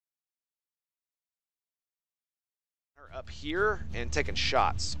up here and taking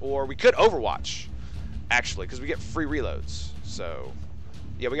shots. Or we could Overwatch, actually, because we get free reloads. So,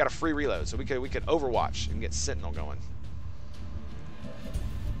 yeah, we got a free reload. So we could Overwatch and get Sentinel going.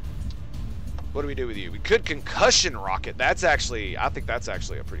 What do we do with you? We could concussion rocket. That's actually, I think that's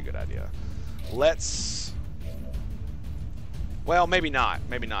actually a pretty good idea. Let's, well, maybe not.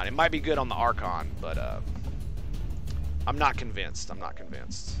 Maybe not. It might be good on the Archon, but I'm not convinced. I'm not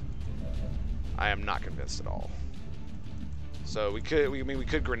convinced. I am not convinced at all. So we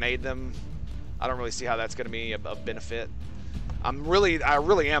could grenade them. I don't really see how that's going to be a benefit. I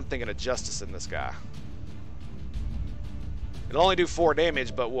really am thinking of Justice in this guy. It'll only do 4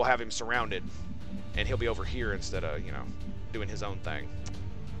 damage, but we'll have him surrounded. And he'll be over here instead of, you know, doing his own thing.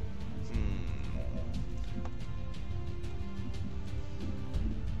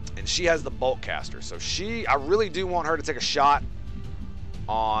 And she has the bulk caster. So I really do want her to take a shot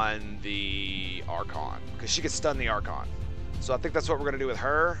on the Archon. Because she could stun the Archon. So I think that's what we're going to do with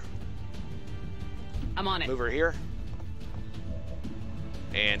her. I'm on it. Move her here.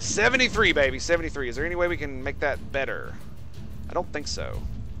 And 73, baby. 73. Is there any way we can make that better? I don't think so.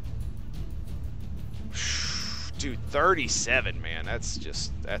 Dude, 37, man. That's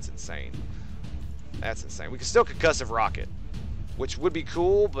insane. That's insane. We can still concussive rocket, which would be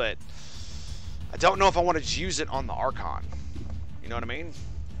cool, but I don't know if I want to use it on the Archon. You know what I mean?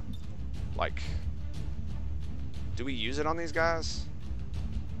 Like, do we use it on these guys?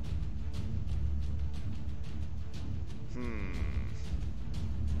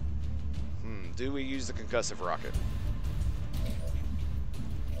 Do we use the concussive rocket?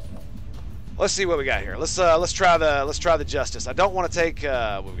 Let's see what we got here. Let's try the Justice. I don't want to take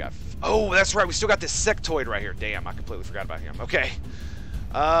what we got. Oh, that's right. We still got this sectoid right here. Damn, I completely forgot about him. Okay.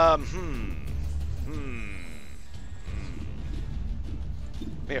 Man,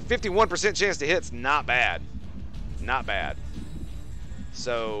 51% chance to hit's not bad. Not bad.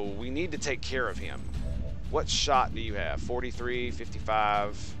 So we need to take care of him. What shot do you have? 43,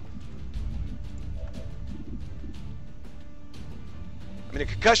 55. I mean, a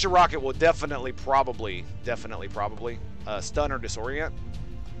concussion rocket will definitely, probably, stun or disorient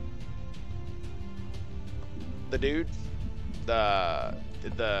the dude. The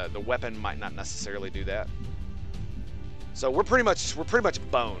weapon might not necessarily do that. So we're pretty much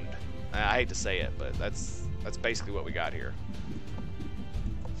boned. I hate to say it, but that's basically what we got here.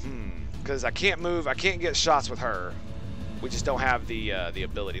 Because I can't move, I can't get shots with her. We just don't have the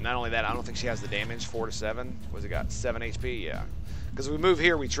ability. Not only that, I don't think she has the damage. 4 to 7. What's it got? 7 HP. Yeah. Because we move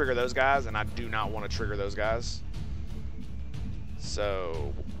here, we trigger those guys, and I do not want to trigger those guys.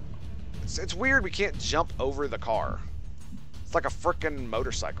 So it's weird we can't jump over the car. It's like a frickin'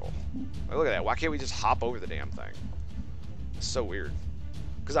 motorcycle. Like, look at that. Why can't we just hop over the damn thing? It's so weird.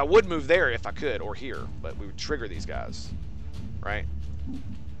 Because I would move there if I could, or here, but we would trigger these guys, right?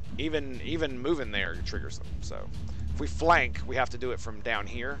 Even moving there triggers them. So if we flank, we have to do it from down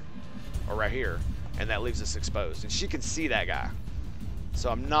here or right here, and that leaves us exposed. And she can see that guy. So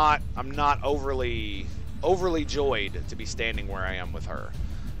I'm not overly joyed to be standing where I am with her.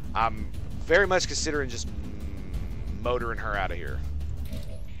 I'm very much considering just motoring her out of here.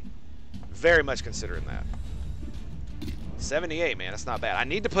 Very much considering that. 78, man, that's not bad. I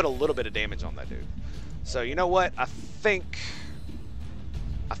need to put a little bit of damage on that dude. So you know what? I think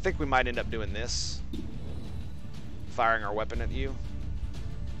we might end up doing this. Firing our weapon at you.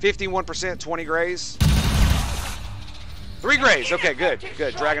 51%, 20 grays. 3 grays. Okay, good.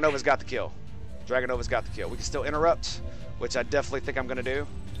 Good. Dragonova's got the kill. Dragonova's got the kill. We can still interrupt, which I definitely think I'm going to do.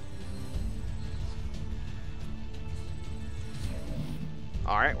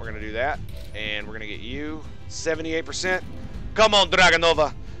 Alright, we're going to do that. And we're going to get you 78%. Come on,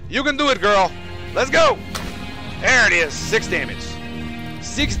 Dragonova. You can do it, girl. Let's go. There it is. 6 damage.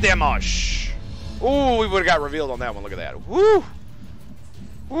 6 damage. Ooh, we would have got revealed on that one. Look at that. Woo.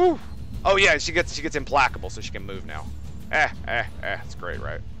 Woo. Oh, yeah, she gets implacable, so she can move now. It's great,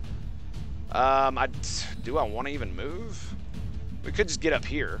 right? Do I want to even move? We could just get up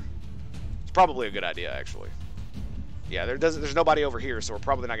here. It's probably a good idea, actually. Yeah, there's nobody over here, so we're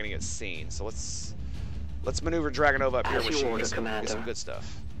probably not going to get seen. So let's maneuver Dragonova up here where she can get some good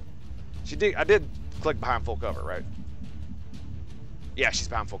stuff. I did click behind full cover, right? Yeah, she's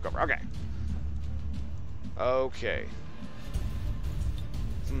behind full cover. Okay. Okay.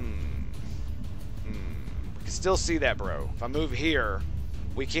 We can still see that, bro. If I move here,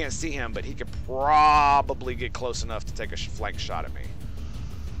 we can't see him, but he could probably get close enough to take a flank shot at me.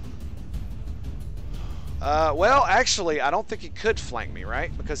 Well, actually, I don't think he could flank me,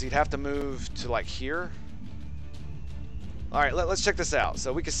 right? Because he'd have to move to, like, here. Alright, let's check this out.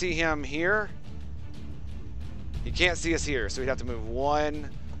 So we can see him here. He can't see us here, so he'd have to move 1,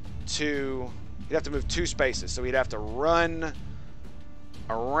 2. He'd have to move 2 spaces, so he'd have to run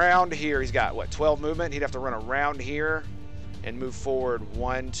around here. He's got, what, 12 movement? He'd have to run around here and move forward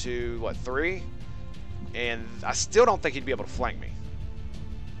 1, 2, what, 3? And I still don't think he'd be able to flank me.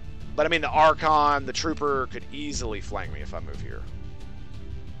 But I mean, the Archon, the Trooper, could easily flank me if I move here.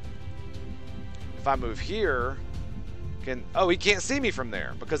 If I move here, oh, he can't see me from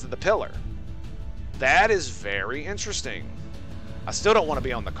there because of the pillar. That is very interesting. I still don't want to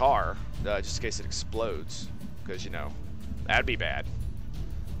be on the car, just in case it explodes, because, you know, that'd be bad.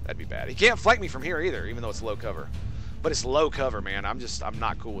 That'd be bad. He can't flank me from here either, even though it's low cover. But it's low cover, man. I'm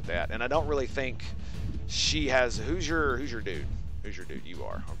not cool with that. And I don't really think she has. Who's your dude? Who's your dude? You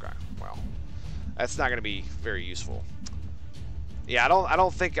are. Okay. Well, that's not going to be very useful. Yeah, I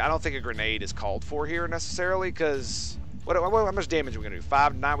don't think a grenade is called for here necessarily, because how much damage are we going to do?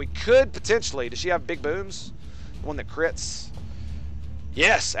 5 to 9. We could potentially. Does she have big booms? The one that crits?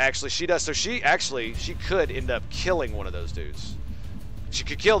 Yes, actually she does. So she could end up killing one of those dudes. She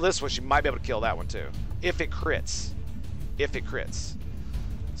could kill this one. She might be able to kill that one too, if it crits. If it crits.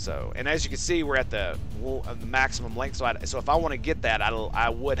 So, and as you can see, we're at the maximum length. So if I want to get that, I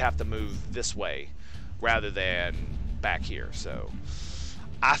would have to move this way rather than back here. So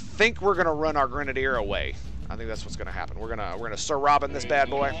I think we're gonna run our Grenadier away. I think that's what's gonna happen. We're gonna Sir Robin this bad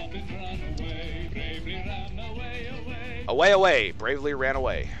boy. Away, bravely ran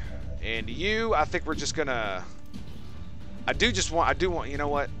away. And you, I think we're just gonna. I do want. You know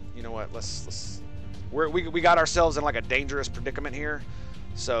what? Let's. We got ourselves in like a dangerous predicament here.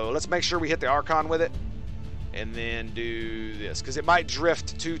 So let's make sure we hit the Archon with it, and then do this, because it might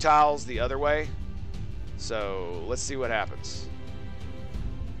drift 2 tiles the other way. So let's see what happens.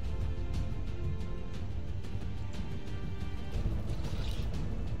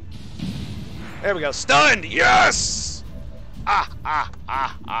 There we go. Stunned. Yes.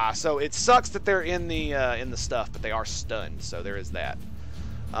 So it sucks that they're in the stuff, but they are stunned. So there is that.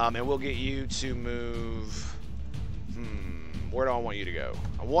 And we'll get you to move. Where do I want you to go?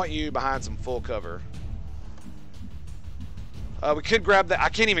 I want you behind some full cover. We could grab that. I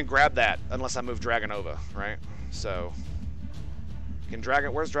can't even grab that unless I move Dragonova, right? So,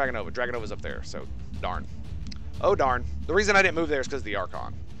 where's Dragonova? Dragonova's up there, so darn. Oh, darn. The reason I didn't move there is because of the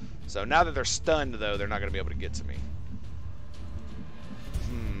Archon. So now that they're stunned, though, they're not going to be able to get to me.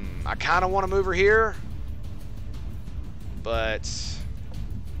 I kind of want to move her here, but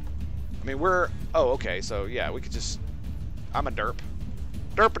I mean, oh, okay, so yeah, we could just. I'm a derp.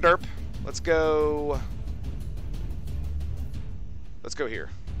 Derp-a-derp. Let's go here.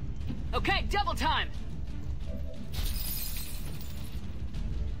 Okay, double time.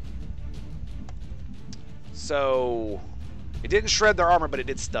 So, it didn't shred their armor, but it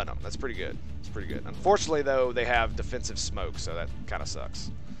did stun them. That's pretty good. It's pretty good. Unfortunately, though, they have defensive smoke, so that kind of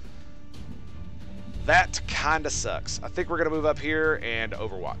sucks. That kind of sucks. I think we're going to move up here and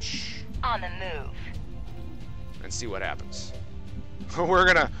Overwatch. On the move. And see what happens. We're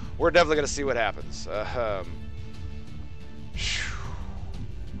definitely gonna see what happens. All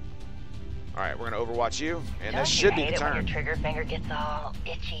right, we're gonna Overwatch you, and that should be the turn. When your trigger finger gets all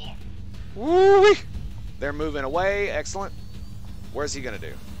itchy. Woo-wee! They're moving away. Excellent. Where's he gonna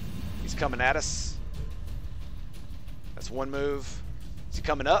do? He's coming at us. That's 1 move. Is he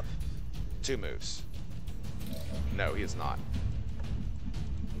coming up? 2 moves. No, he is not.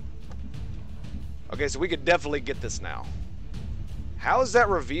 Okay, so we could definitely get this now. How does that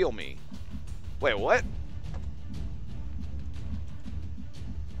reveal me? Wait, what?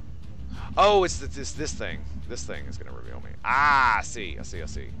 Oh, it's this thing. This thing is gonna reveal me. Ah, I see.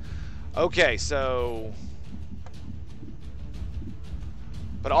 Okay, so.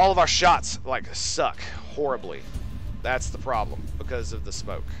 But all of our shots like suck horribly. That's the problem because of the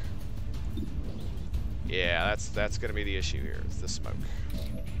smoke. Yeah, that's gonna be the issue here. Is the smoke.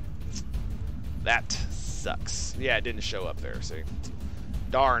 That sucks. Yeah, it didn't show up there, see?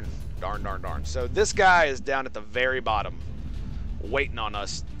 Darn. So this guy is down at the very bottom, waiting on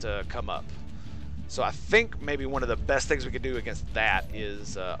us to come up. So I think maybe one of the best things we could do against that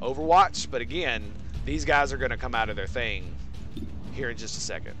is Overwatch. But again, these guys are going to come out of their thing here in just a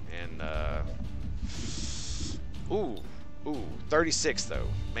second. And, ooh, 36 though.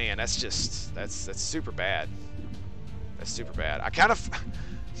 Man, that's super bad. That's super bad. I kind of,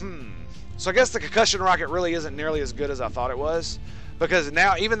 So I guess the concussion rocket really isn't nearly as good as I thought it was, because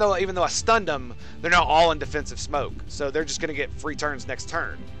now even though I stunned them, they're now all in defensive smoke, so they're just gonna get free turns next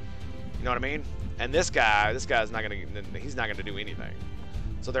turn. You know what I mean? And this guy's not gonna, he's not gonna do anything.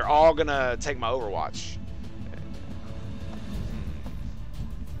 So they're all gonna take my Overwatch.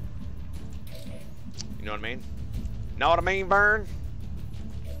 You know what I mean? Know what I mean, Vern?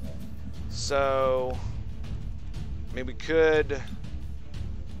 So, I mean, we could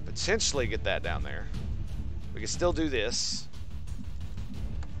potentially get that down there. We can still do this.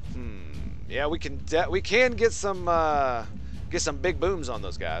 Yeah, we can get some big booms on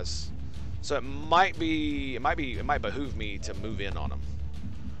those guys. So it might behoove me to move in on them.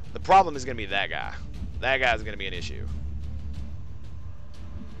 The problem is going to be that guy. That guy is going to be an issue.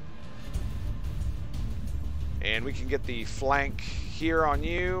 And we can get the flank here on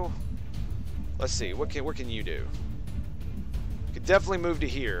you. Let's see, what can you do? Could definitely move to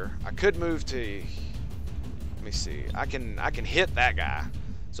here. I could move to. Let me see. I can hit that guy.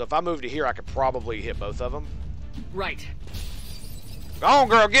 So if I move to here, I could probably hit both of them. Right. Go on,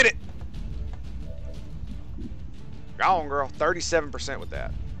 girl, get it. Go on, girl. 37% with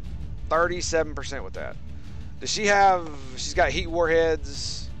that. 37% with that. Does she have? She's got heat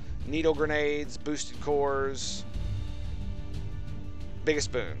warheads, needle grenades, boosted cores,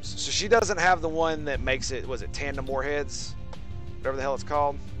 biggest booms. So she doesn't have the one that makes it. Was it tandem warheads? Whatever the hell it's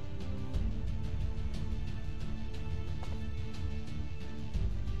called.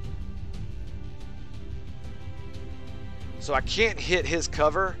 So I can't hit his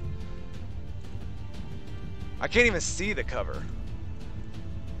cover. I can't even see the cover.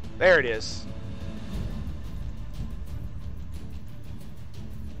 There it is.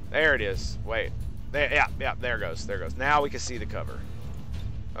 There it is. Wait. There, yeah, there it goes. There it goes. Now we can see the cover.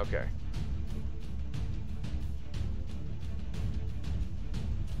 Okay.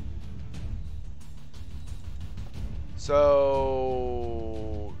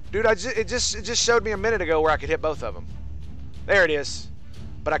 So, dude, it just showed me a minute ago where I could hit both of them. There it is.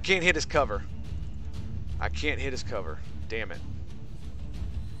 But I can't hit his cover. I can't hit his cover. Damn it.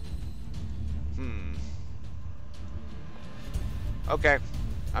 Okay.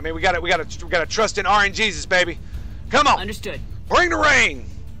 I mean, we gotta trust in RNGesus, baby. Come on. Understood. Bring the rain.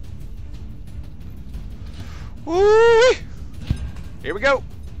 Woo! Here we go.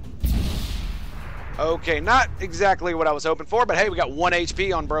 Okay, not exactly what I was hoping for, but hey, we got 1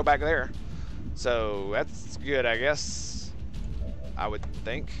 HP on bro back there. So that's good, I guess. I would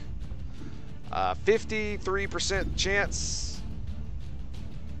think. 53% chance.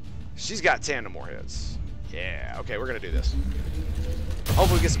 She's got tandem warheads. Yeah, okay, we're gonna do this.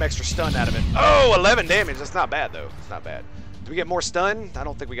 Hopefully we get some extra stun out of it. Oh, 11 damage. That's not bad, though. It's not bad. Did we get more stun? I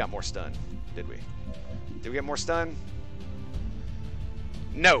don't think we got more stun. Did we? Did we get more stun?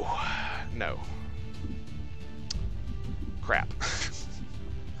 No. No. Crap.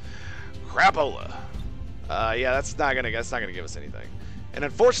 Crapola. Yeah, that's not gonna give us anything. And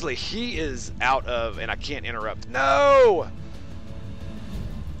unfortunately, he is out of, and I can't interrupt. No.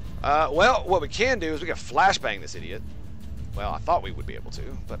 Well, what we can do is we can flashbang this idiot. Well, I thought we would be able to,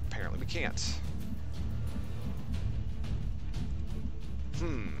 but apparently we can't.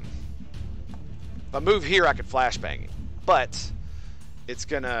 If I move here, I could flashbang him, but it's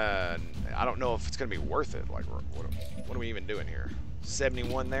gonna. I don't know if it's gonna be worth it. Like, what are we even doing here?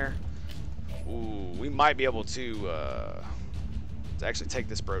 71 there. Ooh, we might be able to actually take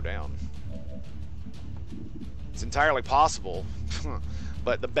this bro down. It's entirely possible,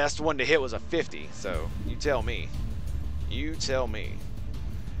 but the best one to hit was a 50. So you tell me. You tell me.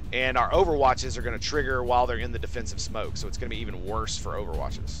 And our overwatches are going to trigger while they're in the defensive smoke, so it's going to be even worse for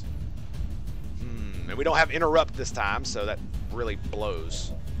overwatches. And we don't have interrupt this time, so that really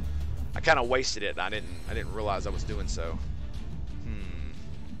blows. I kind of wasted it, and I didn't realize I was doing so.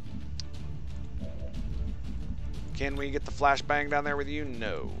 Can we get the flashbang down there with you?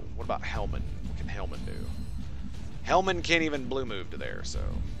 No. What about Hellman? What can Hellman do? Hellman can't even blue move to there, so.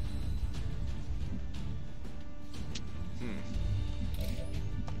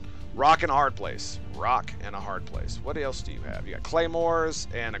 Rock and a hard place. Rock and a hard place. What else do you have? You got claymores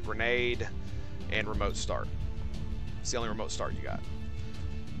and a grenade and remote start. It's the only remote start you got.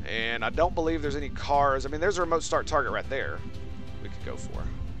 And I don't believe there's any cars. I mean, there's a remote start target right there we could go for.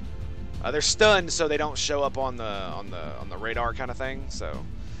 They're stunned, so they don't show up on the radar kind of thing. So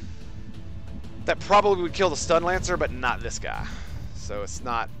that probably would kill the stun lancer, but not this guy. So it's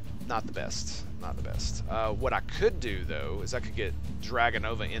not the best. Not the best. What I could do, though, is I could get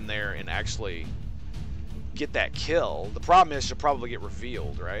Dragonova in there and actually get that kill. The problem is she'll probably get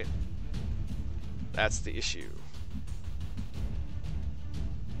revealed, right? That's the issue.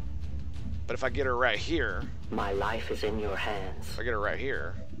 But if I get her right here... My life is in your hands. If I get her right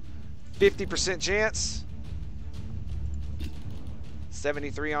here... 50% chance?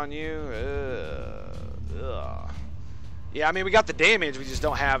 73 on you? Ugh. Yeah, I mean, we got the damage, we just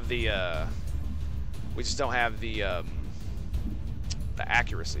don't have the... the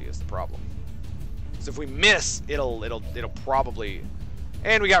accuracy is the problem. So if we miss, it'll probably,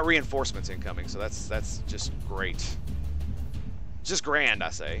 and we got reinforcements incoming, so that's just great. Just grand, I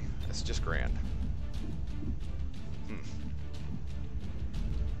say. That's just grand.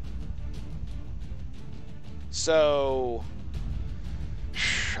 So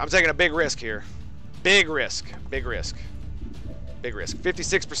I'm taking a big risk here. Big risk. Big risk. Big risk.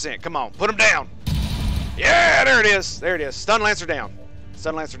 56%. Come on, put him down. Yeah, there it is. There it is. Stun Lancer down.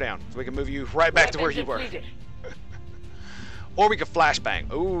 Stun Lancer down. So we can move you right back to where you were. Or we could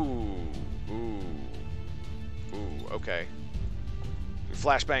flashbang. Ooh. Ooh. Ooh, okay. We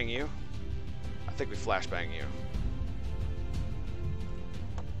flashbang you? I think we flashbang you.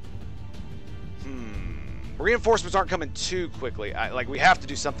 Reinforcements aren't coming too quickly. Like, we have to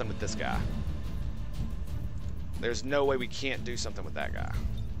do something with this guy. There's no way we can't do something with that guy.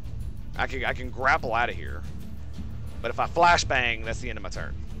 I can grapple out of here. But if I flashbang, that's the end of my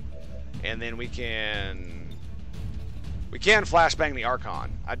turn. And then we can flashbang the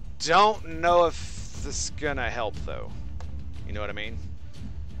Archon. I don't know if this is gonna help though. You know what I mean?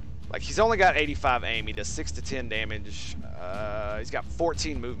 Like, he's only got 85 aim. He does 6 to 10 damage. He's got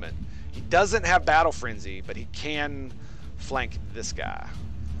 14 movement. He doesn't have Battle Frenzy, but he can flank this guy.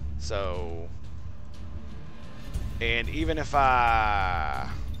 So, and even if I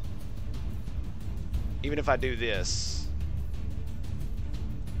do this,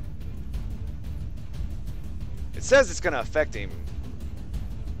 it says it's going to affect him.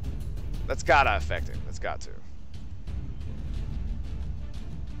 That's got to affect him. That's got to.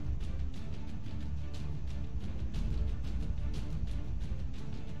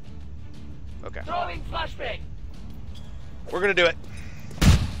 Okay. Throwing flashbang. We're gonna do it.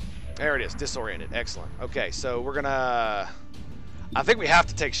 There it is. Disoriented. Excellent. Okay, so we're gonna. I think we have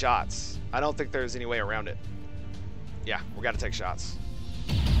to take shots. I don't think there's any way around it. Yeah, we got to take shots.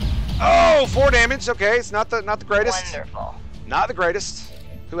 Oh, 4 damage. Okay, it's not the greatest. Wonderful. Not the greatest.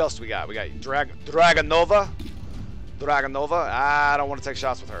 Who else do we got? We got Dragonova. Dragonova. I don't want to take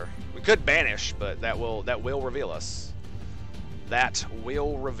shots with her. We could banish, but that will reveal us. That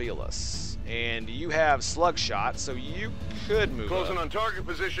will reveal us. And you have slug shot, so you could move Closing up. on target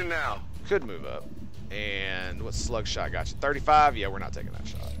position now. Could move up. And what slug shot got you? 35? Yeah, we're not taking that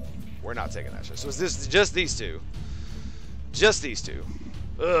shot. We're not taking that shot. So is this just these two? Just these two.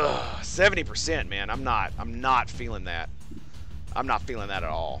 Ugh, 70%, man. I'm not feeling that. I'm not feeling that at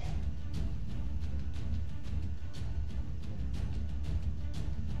all.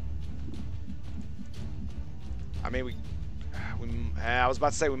 I mean, I was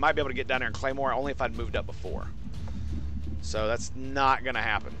about to say we might be able to get down there and Claymore only if I'd moved up before. So that's not going to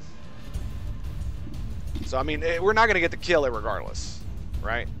happen. So, I mean, we're not going to get the kill regardless,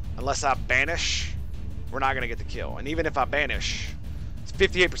 right? Unless I banish, we're not going to get the kill. And even if I banish, it's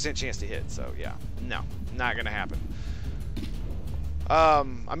 58% chance to hit. So, yeah, no, not going to happen. I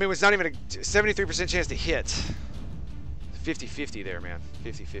mean, it's not even a 73% chance to hit. 50-50 there, man.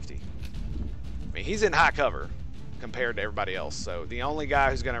 50-50. I mean, he's in high cover compared to everybody else. So the only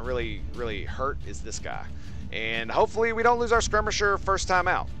guy who's going to really hurt is this guy. And hopefully we don't lose our skirmisher first time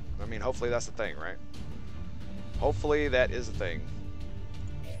out. I mean, hopefully that's the thing, right? Hopefully that is the thing.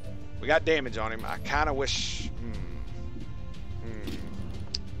 We got damage on him. I kind of wish...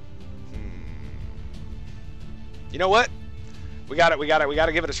 You know what? We got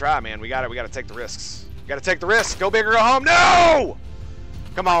to give it a try, man. We got to take the risks. We got to take the risks. Go big or go home. No!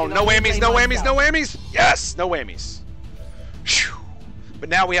 Come on, no whammies, no whammies, no whammies. Yes, no whammies. Whew. But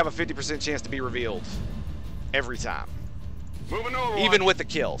now we have a 50% chance to be revealed every time. Moving over. Even with the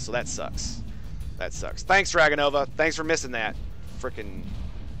kill, so that sucks. That sucks. Thanks, Dragonova. Thanks for missing that. Frickin'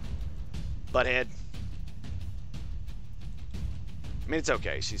 butthead. I mean, it's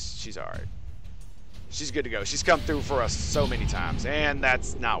okay. She's all right. She's good to go. She's come through for us so many times, and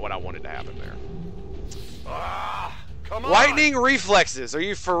that's not what I wanted to happen there. Come on. Lightning reflexes. Are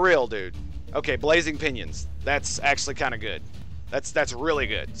you for real, dude? Okay, blazing pinions. That's actually kind of good. That's really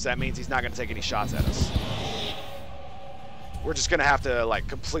good. So that means he's not going to take any shots at us. We're just going to have to, like,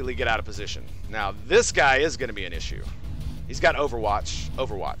 completely get out of position. Now, this guy is going to be an issue. He's got Overwatch.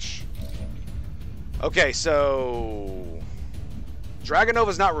 Overwatch. Okay, so...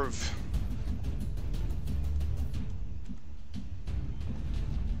 Dragonova's not...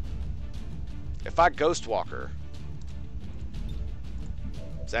 If I Ghost Walker...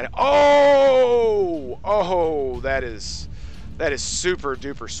 Is that... Oh, that is super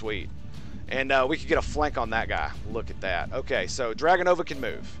duper sweet. And we could get a flank on that guy. Look at that. Okay, so Dragonova can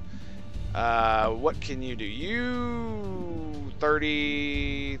move. What can you do? You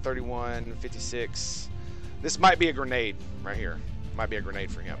 30, 31, 56. This might be a grenade right here. Might be a grenade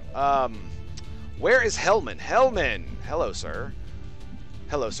for him. Where is Hellman? Hellman! Hello, sir.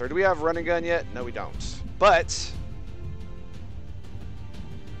 Hello, sir. Do we have a running gun yet? No, we don't. But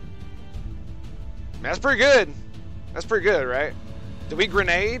that's pretty good. That's pretty good, right? Do we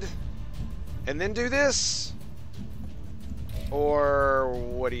grenade and then do this? Or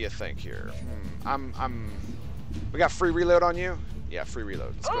what do you think here? We got free reload on you? Yeah, free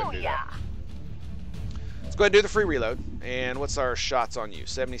reload. Let's go ahead and do that. Let's go ahead and do the free reload. And what's our shots on you?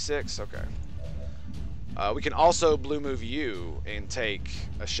 76? Okay. We can also blue move you and take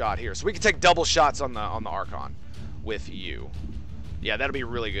a shot here. So we can take double shots on the Archon with you. Yeah, that'll be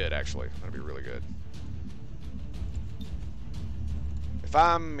really good, actually. That'll be really good. If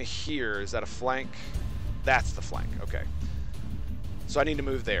I'm here, is that a flank? That's the flank. Okay. So I need to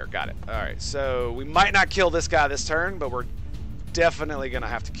move there. Got it. All right. So we might not kill this guy this turn, but we're definitely gonna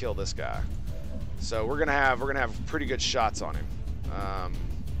have to kill this guy. So we're gonna have pretty good shots on him.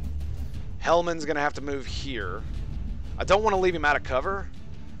 Hellman's gonna have to move here. I don't want to leave him out of cover,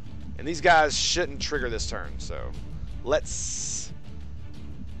 and these guys shouldn't trigger this turn. So let's.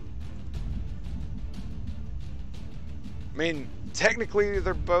 I mean, technically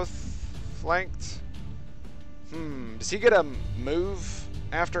they're both flanked. Does he get a move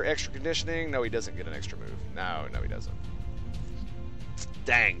after extra conditioning? No, he doesn't get an extra move. No, he doesn't.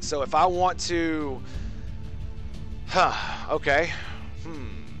 Dang. So if I want to... okay.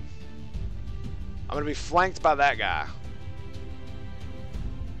 I'm going to be flanked by that guy.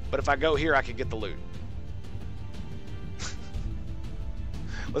 But if I go here, I can get the loot.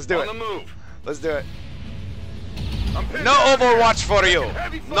 Let's do it. On the move. Let's do it. No Overwatch for you.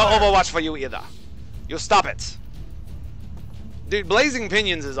 No Overwatch for you either. You stop it. Dude, Blazing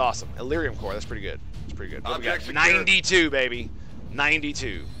Pinions is awesome. Illyrium Core, that's pretty good. That's pretty good. What we got? 92, baby.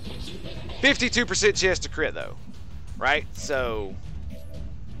 92. 52% chance to crit, though. Right? So...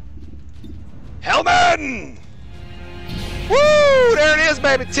 Hellman! Woo! There it is,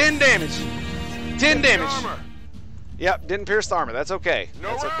 baby. 10 damage. 10 damage. Yep, didn't pierce the armor. That's okay.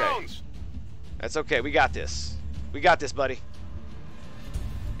 That's okay. That's okay. We got this. We got this, buddy.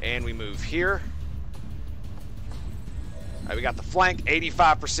 And we move here. All right, we got the flank,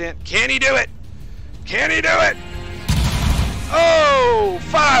 85%. Can he do it? Can he do it? Oh,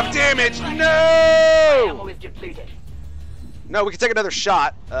 5 damage. No! No, we can take another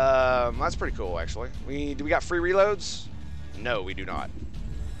shot. That's pretty cool, actually. Do we got free reloads? No, we do not.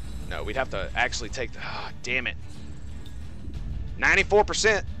 No, we'd have to actually take the... Oh, damn it.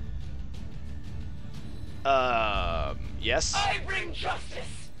 94%. Yes. I bring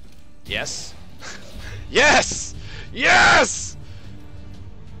justice. Yes. Yes! Yes!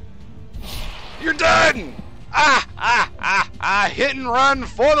 You're done! Hit and run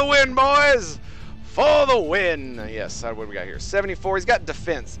for the win, boys! For the win! Yes, what do we got here? 74. He's got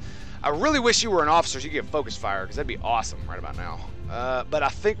defense. I really wish you were an officer so you could get focus fire, because that'd be awesome right about now. But I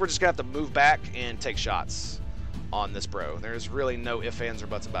think we're just going to have to move back and take shots on this bro. There's really no ifs, ands, or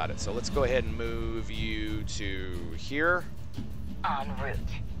buts about it. So let's go ahead and move you to here. En route.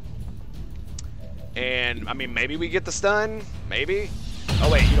 And, I mean, maybe we get the stun. Maybe.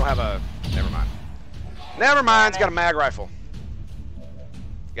 Oh, wait, you don't have a... Never mind. Never mind. He's got a mag rifle.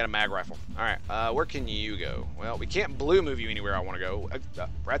 Got a mag rifle. All right. Where can you go? Well, we can't blue move you anywhere I want to go.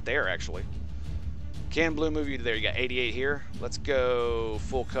 Right there, actually. Can blue move you to there. You got 88 here. Let's go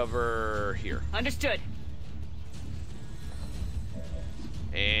full cover here. Understood.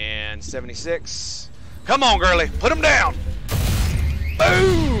 And 76. Come on, girly. Put him down.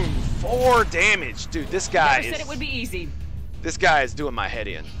 Boom. 4 damage. Dude, this guy Never said it would be easy. This guy is doing my head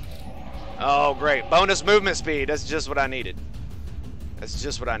in. Oh, great. Bonus movement speed. That's just what I needed. That's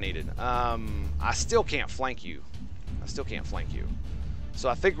just what I needed. I still can't flank you. I still can't flank you. So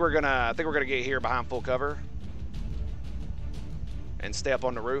I think we're gonna get here behind full cover and stay up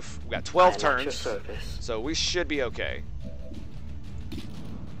on the roof. We got 12 turns, so we should be okay.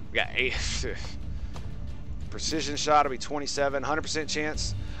 We got 8. Precision shot will be 27, 100%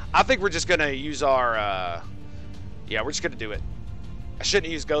 chance. I think we're just gonna use our. Yeah, we're just gonna do it. I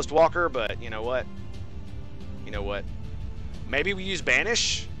shouldn't use Ghost Walker, but you know what? You know what? Maybe we use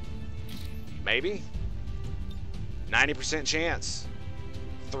Banish. Maybe. 90% chance.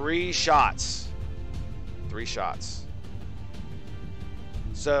 3 shots. 3 shots.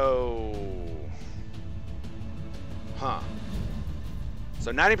 So,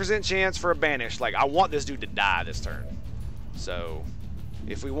 So 90% chance for a Banish. Like, I want this dude to die this turn. So,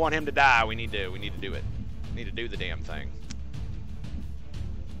 if we want him to die, we need to do it. We need to do the damn thing.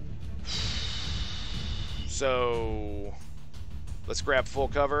 So, let's grab full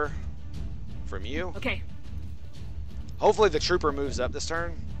cover from you. Okay. Hopefully the trooper moves up this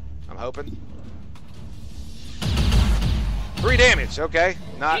turn. I'm hoping. 3 damage, okay.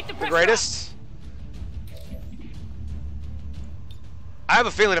 Not Keep the the pressure greatest. I have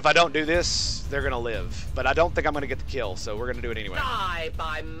a feeling if I don't do this, they're gonna live. But I don't think I'm gonna get the kill, so we're gonna do it anyway. Die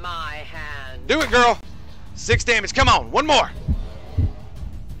by my hand. Do it, girl. 6 damage. Come on, one more.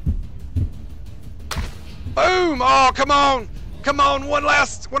 Boom! Oh, come on! Come on, one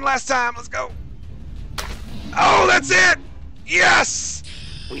last time. Let's go. Oh, that's it! Yes!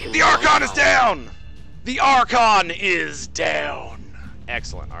 The Archon is down! The Archon is down.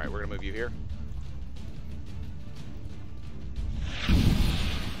 Excellent. All right, we're gonna move you here.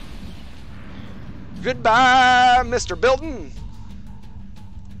 Goodbye, Mr. Bilton.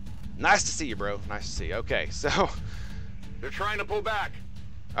 Nice to see you, bro. Nice to see you. Okay, so. They're trying to pull back.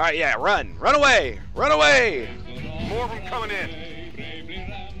 All right, yeah, run. Run away. Run away. More of them coming in.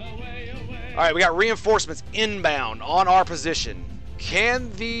 All right, we got reinforcements inbound on our position.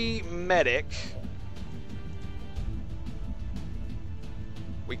 Can the medic...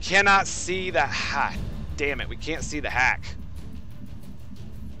 We cannot see the hack. Damn it, we can't see the hack.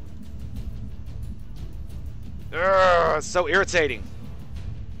 Ugh, it's so irritating.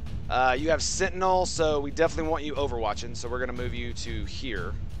 You have Sentinel, so we definitely want you overwatching, so we're going to move you to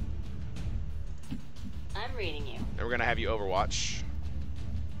here. I'm reading you. And we're going to have you overwatch.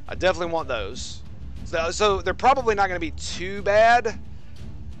 I definitely want those. So they're probably not going to be too bad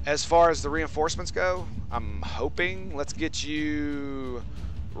as far as the reinforcements go. I'm hoping. Let's get you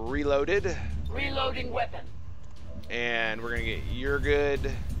reloaded. Reloading weapon. And we're going to get you're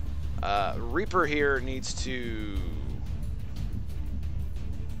good. Reaper here needs to...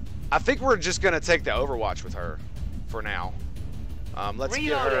 I think we're just going to take the overwatch with her for now. Let's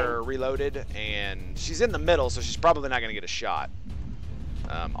get her reloaded. And she's in the middle, so she's probably not going to get a shot.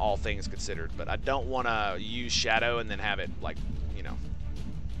 All things considered. But I don't want to use Shadow and then have it, like, you know,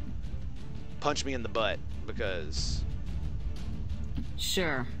 punch me in the butt because...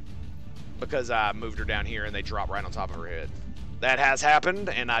 Sure. Because I moved her down here and they drop right on top of her head. That has happened,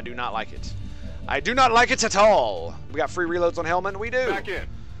 and I do not like it. I do not like it at all. We got free reloads on Hellman? We do. Back in.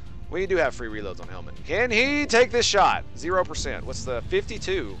 We do have free reloads on Hellman. Can he take this shot? 0%. What's the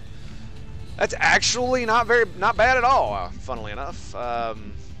 52? That's actually not bad at all, funnily enough. Or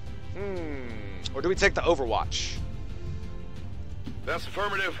do we take the Overwatch? That's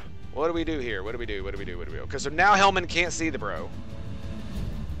affirmative. What do we do here? What do we do? Okay, so now Hellman can't see the bro.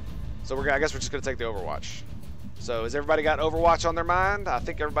 So I guess we're just going to take the Overwatch. So has everybody got Overwatch on their mind? I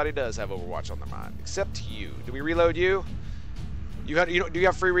think everybody does have Overwatch on their mind, except you. Do we reload you? Do you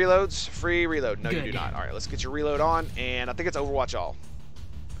have free reloads? Free reload. No, you do not. All right, let's get your reload on, and I think it's Overwatch all.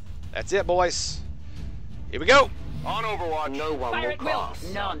 That's it, boys. Here we go. On Overwatch. No one Fire will at will.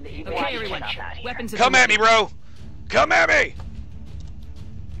 cross. None. Okay, everyone. Weapons. Come at me, bro. Come at me.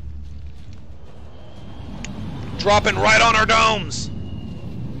 Dropping right on our domes.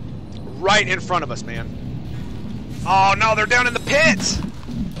 Right in front of us, man. Oh, no, they're down in the pit.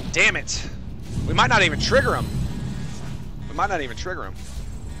 Damn it. We might not even trigger them.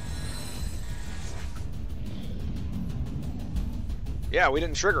 Yeah, we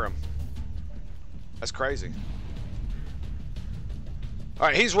didn't trigger him. That's crazy. All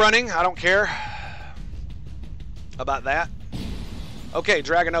right, he's running. I don't care about that. Okay,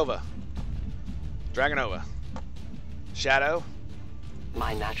 Dragonova. Shadow.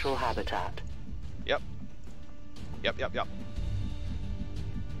 My natural habitat. Yep.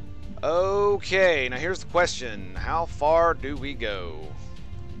 Okay, now here's the question. How far do we go?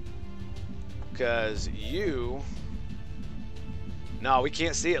 Because you... No, we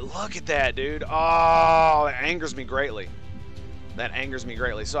can't see it. Look at that, dude. Oh, that angers me greatly.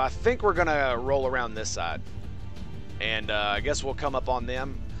 So I think we're going to roll around this side. And I guess we'll come up on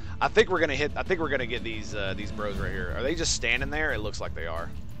them. I think we're going to get these bros right here. Are they just standing there? It looks like they are.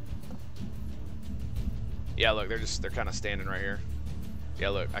 Yeah, look, they're kind of standing right here. Yeah,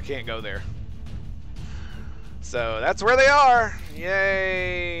 look, I can't go there. So that's where they are.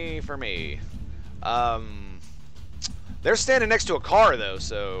 Yay for me. They're standing next to a car though,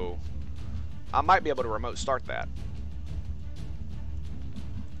 so I might be able to remote start that.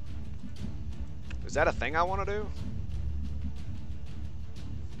 Is that a thing I want to do?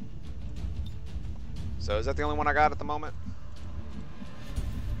 So is that the only one I got at the moment?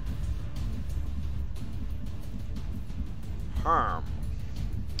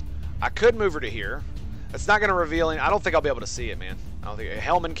 I could move her to here. It's not going to reveal any. I don't think I'll be able to see it, man. I don't think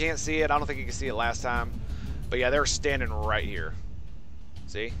Hellman can't see it. I don't think he could see it last time. But yeah, they're standing right here.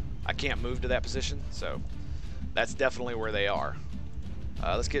 See? I can't move to that position, so that's definitely where they are.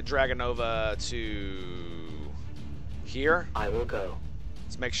 Let's get Dragonova to here. I will go.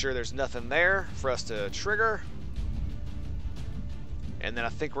 Let's make sure there's nothing there for us to trigger. And then I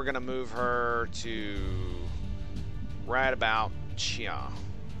think we're going to move her to right about here.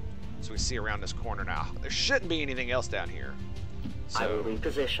 So we see around this corner now. There shouldn't be anything else down here. I will So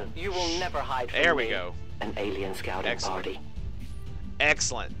reposition. You will never hide from there me. we go. An alien scouting Excellent. party.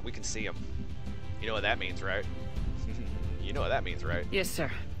 Excellent. We can see him. You know what that means, right? You know what that means, right? Yes, sir.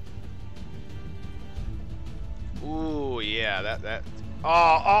 Ooh, yeah, that.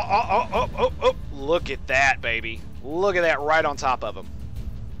 Oh. Look at that, baby. Look at that right on top of him.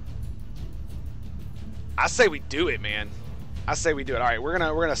 I say we do it, man. I say we do it. All right, we're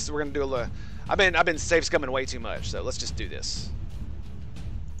gonna do a little. I've been safe scumming way too much, so let's just do this.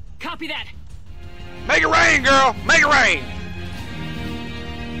 Copy that. Make it rain, girl. Make it rain.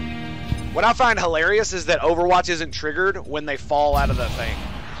 What I find hilarious is that Overwatch isn't triggered when they fall out of the thing.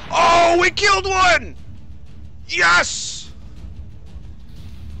 Oh, we killed one! Yes!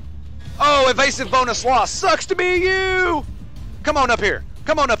 Oh, evasive bonus loss. Sucks to be you! Come on up here.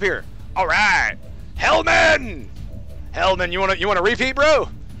 Come on up here. All right. Hellman! Hellman, you wanna repeat, bro?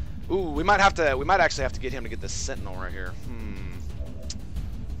 Ooh, we might actually have to get him to get this Sentinel right here.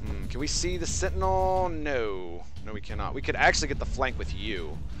 Can we see the Sentinel? No. No, we cannot. We could actually get the flank with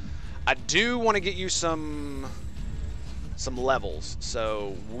you. I do want to get you some levels,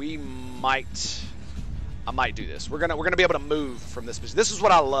 so I might do this. We're gonna be able to move from this position. This is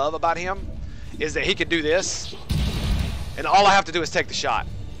what I love about him, is that he can do this, and all I have to do is take the shot.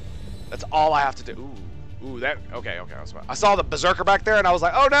 That's all I have to do. Ooh, that okay. I saw the berserker back there, and I was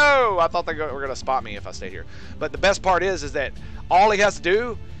like, oh no! I thought they were gonna spot me if I stayed here. But the best part is that all he has to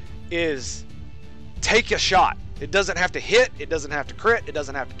do is take a shot. It doesn't have to hit, it doesn't have to crit, it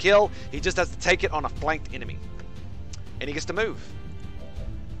doesn't have to kill. He just has to take it on a flanked enemy. And he gets to move.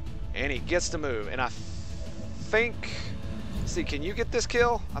 And he gets to move. And I think... Let's see, can you get this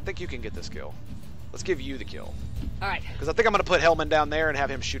kill? I think you can get this kill. Let's give you the kill. Alright. Because I think I'm going to put Hellman down there and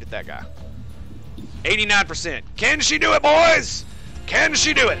have him shoot at that guy. 89%. Can she do it, boys? Can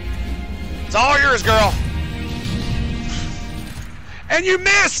she do it? It's all yours, girl. And you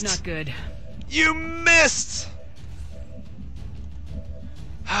missed! Not good. You missed!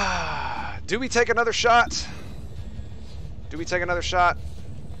 Do we take another shot? Do we take another shot?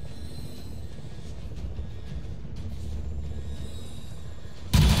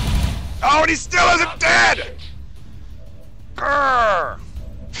 Oh, and he still isn't dead! Grr!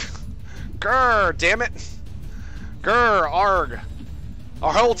 Grr, damn it. Grr, arg.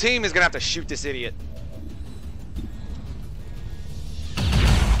 Our whole team is gonna have to shoot this idiot.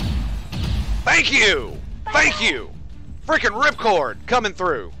 Thank you! Thank you! Freaking ripcord coming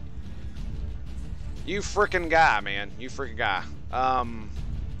through. You freaking guy, man. You freaking guy.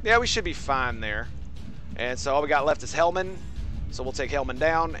 Yeah, we should be fine there. And so all we got left is Hellman. So we'll take Hellman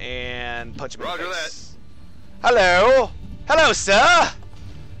down and punch him in the face. Hello! Hello, sir!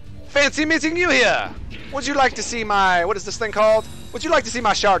 Fancy meeting you here. Would you like to see my... What is this thing called? Would you like to see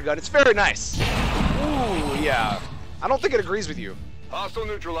my shard gun? It's very nice. Ooh, yeah. I don't think it agrees with you. Hostile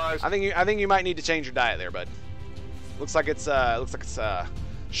neutralized. I think you might need to change your diet there, bud. Looks like it's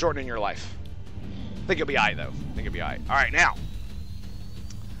shortening your life. I think you'll be alright though. I think you'll be alright. All right, now.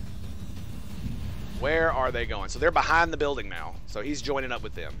 Where are they going? So they're behind the building now. So he's joining up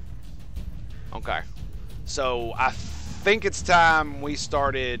with them. Okay. So I think it's time we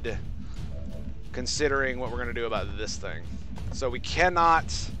started considering what we're gonna do about this thing. So we cannot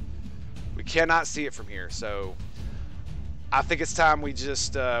see it from here. So I think it's time we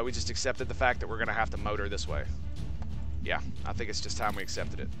just accepted the fact that we're gonna have to motor this way. Yeah, I think it's just time we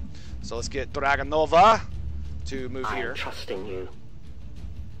accepted it. So let's get Dragonova to move here. I'm trusting you.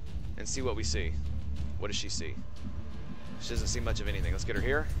 And see what we see. What does she see? She doesn't see much of anything. Let's get her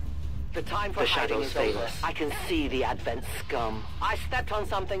here. The time for hiding is over. I can see the Advent scum. I stepped on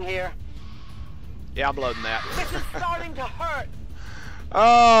something here. Yeah, I'm loading that. This is starting to hurt.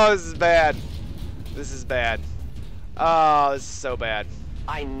 Oh, this is bad. This is bad. Oh, this is so bad.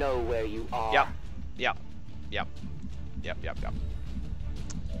 I know where you are. Yep.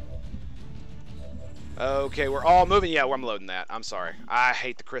 Okay, we're all moving. Yeah, I'm loading that. I'm sorry. I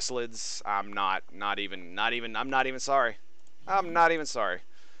hate the chrysalids. I'm not even sorry. I'm not even sorry.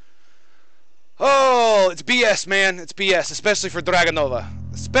 Oh, it's BS, man. It's BS, especially for Dragonova.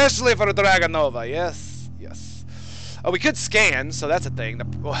 Especially for Dragonova. Yes. Oh, we could scan, so that's a thing.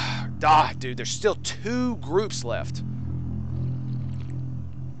 Dude, there's still 2 groups left.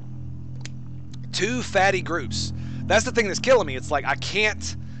 2 fatty groups. That's the thing that's killing me. It's like I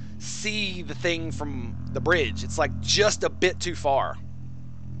can't see the thing from the bridge. It's like just a bit too far.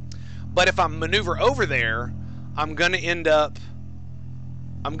 But if I maneuver over there, I'm gonna end up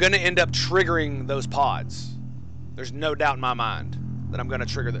triggering those pods. There's no doubt in my mind. then I'm gonna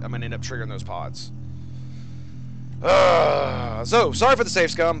end up triggering those pods. So sorry for the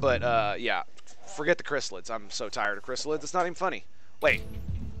safe scum, but yeah, forget the chrysalids. I'm so tired of chrysalids. It's not even funny. Wait.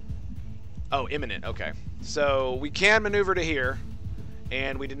 Oh, imminent. Okay. So we can maneuver to here,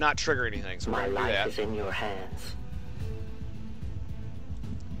 and we did not trigger anything, so we're My gonna do that. life is in your hands.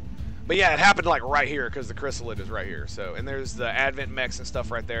 But yeah, it happened like right here because the chrysalid is right here. So, and there's the advent mechs and stuff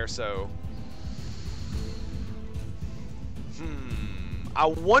right there. So, I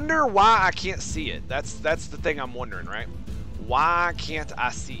wonder why I can't see it. That's the thing I'm wondering, right? Why can't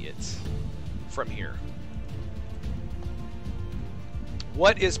I see it from here?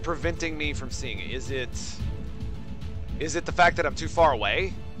 What is preventing me from seeing it? Is it the fact that I'm too far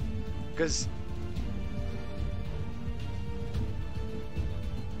away? Because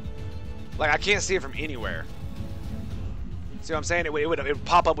like I can't see it from anywhere. See what I'm saying? It would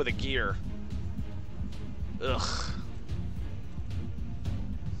pop up with a gear. Ugh.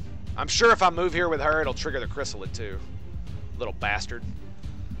 I'm sure if I move here with her, it'll trigger the chrysalid too. Little bastard.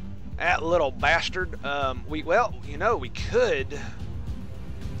 That little bastard. Well, you know, we could.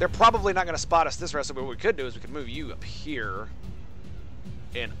 They're probably not going to spot us this rest, but what we could do is we could move you up here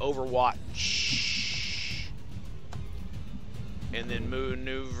and overwatch. And then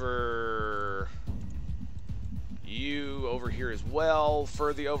maneuver you over here as well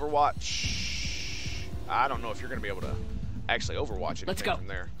for the overwatch. I don't know if you're going to be able to actually overwatch anything from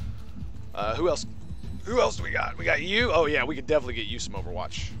there. Who else? Who else do we got? We got you. Oh yeah, we could definitely get you some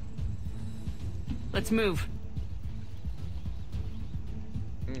overwatch. Let's move.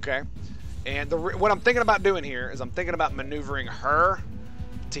 Okay. And what I'm thinking about doing here is I'm thinking about maneuvering her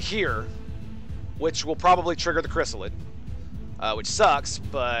to here, which will probably trigger the chrysalid, which sucks,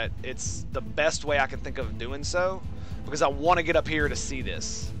 but it's the best way I can think of doing so because I want to get up here to see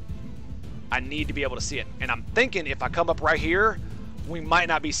this. I need to be able to see it. And I'm thinking if I come up right here, we might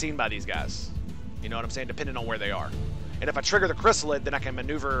not be seen by these guys. You know what I'm saying? Depending on where they are. And if I trigger the chrysalid, then I can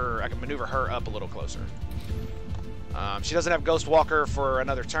maneuver her up a little closer. She doesn't have Ghost Walker for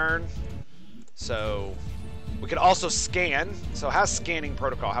another turn. So we could also scan. So how's scanning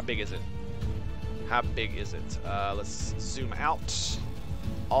protocol? How big is it? How big is it? Let's zoom out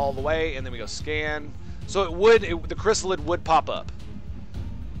all the way, and then we go scan. So the chrysalid would pop up.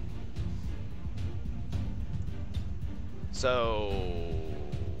 So,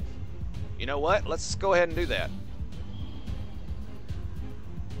 you know what? Let's go ahead and do that.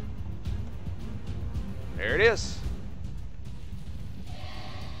 There it is.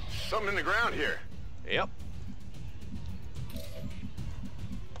 Something in the ground here. Yep.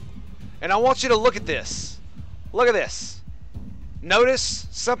 And I want you to look at this. Look at this. Notice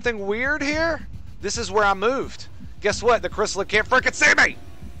something weird here? This is where I moved. Guess what? The chrysalid can't frickin' see me!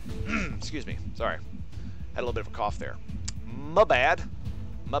 Excuse me. Sorry. Had a little bit of a cough there. My bad.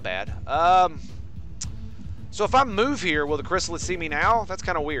 My bad. So if I move here, will the chrysalid see me now? That's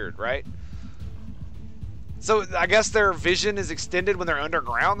kind of weird, right? So I guess their vision is extended when they're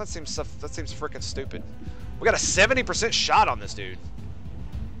underground? That seems freaking stupid. We got a 70% shot on this dude.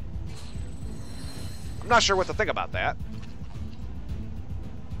 I'm not sure what to think about that.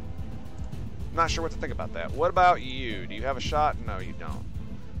 I'm not sure what to think about that. What about you? Do you have a shot? No, you don't.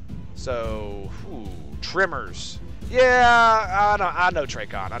 So, Tremors. Yeah, I know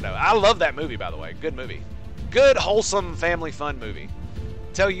Traycon. I know. I love that movie, by the way. Good movie. Good, wholesome, family fun movie.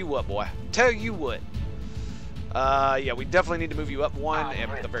 Tell you what, boy. Tell you what. Yeah, we definitely need to move you up one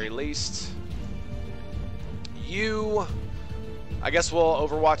at the very least. You, I guess we'll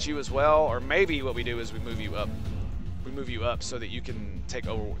overwatch you as well, or maybe what we do is we move you up. We move you up so that you can take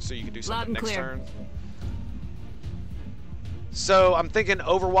over, so you can do something next turn. So I'm thinking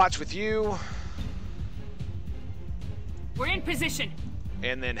overwatch with you. We're in position.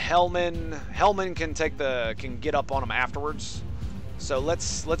 And then Hellman can get up on him afterwards. So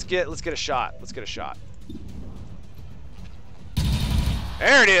let's get a shot. Let's get a shot.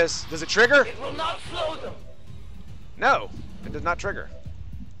 There it is. Does it trigger? It will not slow them. No, it does not trigger.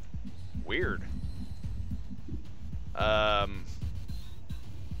 Weird.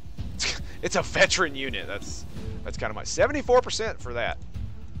 It's a veteran unit. That's kind of much. 74% for that.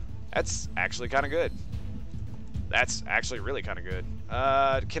 That's actually kind of good. That's actually really kind of good.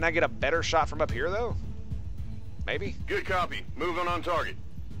 Can I get a better shot from up here though? Maybe. Good copy. Moving on target.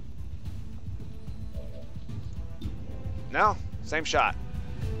 No, same shot.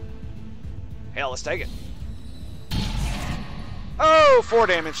 Hell, let's take it. Oh, 4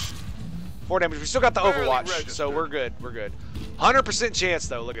 damage. 4 damage. We still got the overwatch, so we're good. We're good. 100% chance,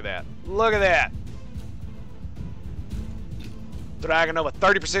 though. Look at that. Look at that. Dragonova,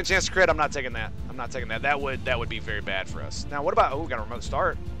 30% chance to crit. I'm not taking that. I'm not taking that. That would be very bad for us. Now, what about... Oh, we got a remote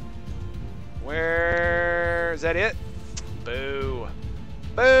start. Where... Is that it? Boo.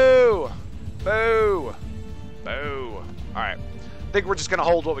 Boo. Boo. Boo. Alright. I think we're just going to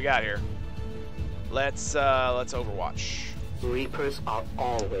hold what we got here. Let's Overwatch. Reapers are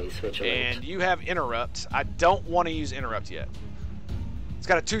always vigilant. And you have interrupt. I don't want to use interrupt yet. It's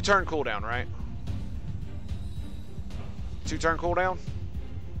got a 2-turn cooldown, right? 2-turn cooldown?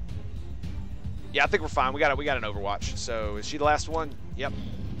 Yeah, I think we're fine. We got an Overwatch. So is she the last one? Yep.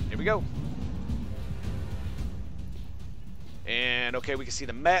 Here we go. And okay, we can see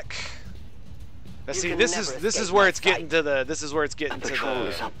the mech. Now see, this is where it's getting to the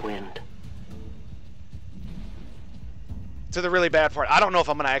to the really bad part. I don't know if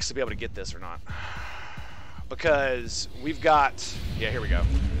I'm gonna actually be able to get this or not, because we've got... Yeah, here we go.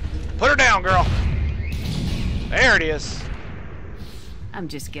 Put her down, girl. There it is. I'm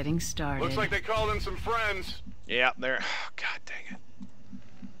just getting started. Looks like they called in some friends. Yeah, there. Oh, God dang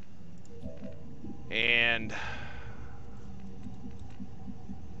it. And...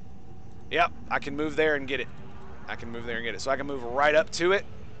 Yep, I can move there and get it. I can move there and get it. So I can move right up to it.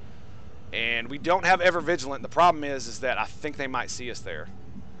 And we don't have Ever Vigilant. The problem is that I think they might see us there.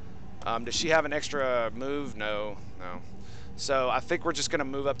 Does she have an extra move? No, no. So I think we're just going to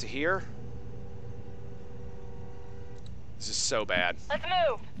move up to here. This is so bad. Let's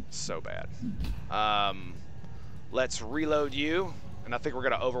move. So bad. Let's reload you. And I think we're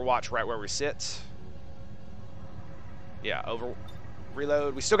going to Overwatch right where we sit. Yeah,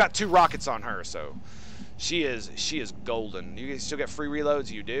 reload. We still got 2 rockets on her, so she is golden. You still get free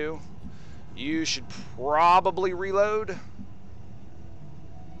reloads? You do. You should probably reload. Do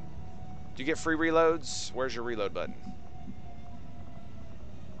you get free reloads? Where's your reload button?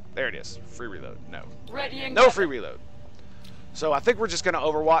 There it is. Free reload. No. Ready and no free reload. So I think we're just going to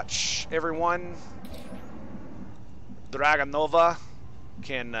Overwatch everyone. Dragonova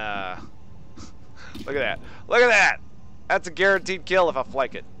can... Look at that. Look at that. That's a guaranteed kill if I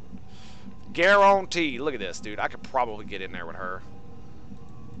flake it. Guaranteed. Look at this, dude. I could probably get in there with her.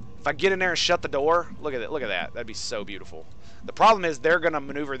 If I get in there and shut the door, look at it. Look at that. That'd be so beautiful. The problem is they're going to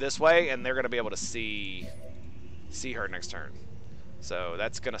maneuver this way, and they're going to be able to see her next turn. So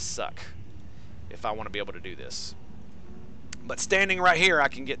that's going to suck if I want to be able to do this. But standing right here, I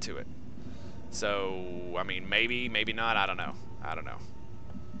can get to it. So, I mean, maybe, maybe not. I don't know. I don't know.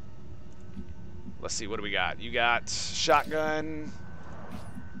 Let's see. What do we got? You got shotgun.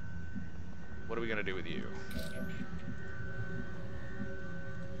 What are we going to do with you?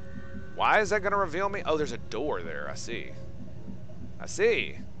 Why is that going to reveal me? Oh, there's a door there. I see. I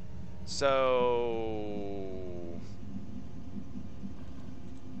see. So...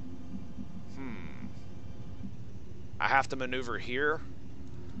 I have to maneuver here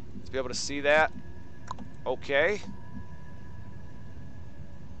to be able to see that. Okay.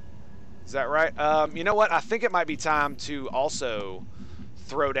 Is that right? You know what? I think it might be time to also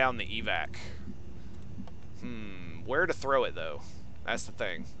throw down the evac. Where to throw it, though? That's the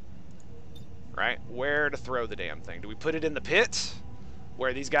thing. Right? Where to throw the damn thing? Do we put it in the pit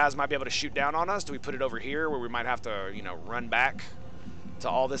where these guys might be able to shoot down on us? Do we put it over here where we might have to, you know, run back to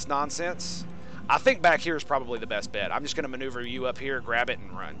all this nonsense? I think back here is probably the best bet. I'm just going to maneuver you up here, grab it,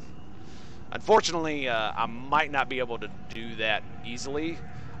 and run. Unfortunately, I might not be able to do that easily.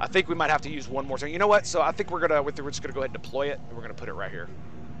 I think we might have to use one more turn. You know what? So I think we're just gonna go ahead and deploy it, and we're gonna put it right here.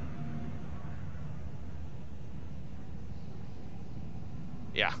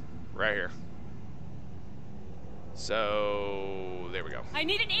 Yeah, right here. So there we go. I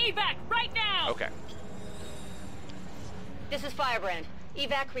need an evac right now. Okay. This is Firebrand.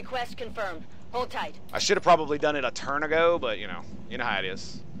 Evac request confirmed. Hold tight. I should have probably done it a turn ago, but you know how it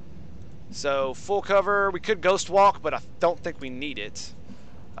is. So full cover. We could ghost walk, but I don't think we need it.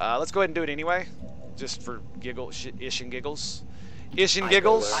 Let's go ahead and do it anyway, just for ish and giggles. Ish and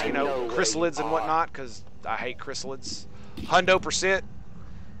giggles, you know, chrysalids and whatnot, because I hate chrysalids. 100%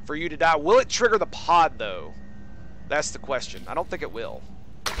 for you to die. Will it trigger the pod, though? That's the question. I don't think it will.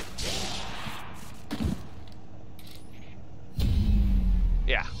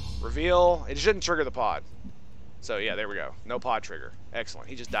 Yeah, reveal. It shouldn't trigger the pod. So, yeah, there we go. No pod trigger. Excellent.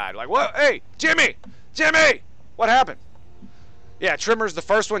 He just died. Like, what? Hey, Jimmy! Jimmy! What happened? Yeah, Trimmer's the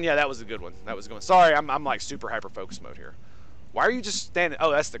first one. Yeah, that was a good one. That was a good one. Sorry, I'm like super hyper focus mode here. Why are you just standing? Oh,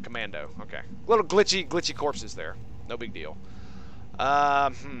 that's the commando. Okay, little glitchy corpses there. No big deal.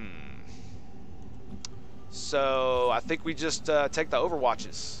 So I think we just take the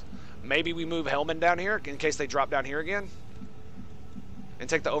Overwatches. Maybe we move Hellman down here in case they drop down here again, and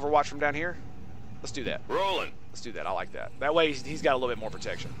take the Overwatch from down here. Let's do that. Rolling. Let's do that. I like that. That way he's got a little bit more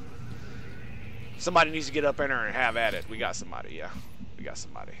protection. Somebody needs to get up in there and have at it. We got somebody, yeah. We got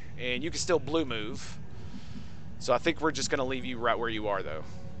somebody. And you can still blue move. So I think we're just going to leave you right where you are, though.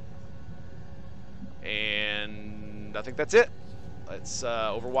 And I think that's it. Let's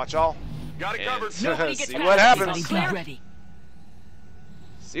overwatch all. Got it covered. See what happens. Be ready.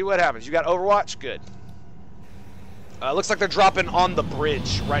 See what happens. You got overwatch? Good. Looks like they're dropping on the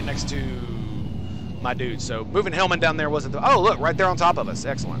bridge right next to my dude. So moving Hellman down there wasn't the... Oh, look, right there on top of us.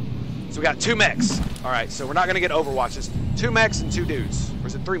 Excellent. So we got 2 mechs. All right, so we're not going to get overwatch. It's 2 mechs and 2 dudes. Or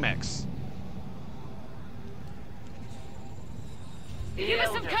is it 3 mechs? Give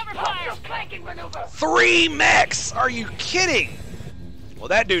us some cover fire. 3 mechs! Are you kidding? Well,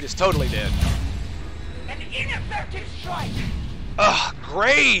 that dude is totally dead. An ineffective strike. Ugh,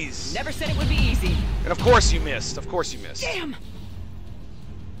 Graze! Never said it would be easy. And of course you missed. Of course you missed. Damn.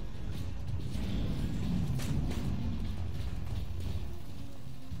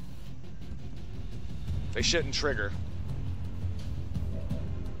 They shouldn't trigger.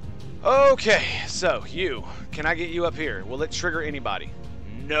 Okay, so you. Can I get you up here? Will it trigger anybody?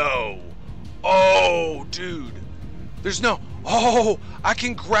 No. Oh, dude. There's no... Oh, I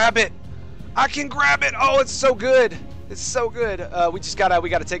can grab it. I can grab it. Oh, it's so good. It's so good. We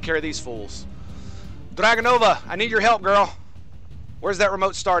gotta take care of these fools. Dragonova, I need your help, girl. Where's that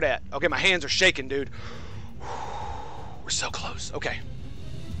remote start at? Okay, my hands are shaking, dude. We're so close. Okay.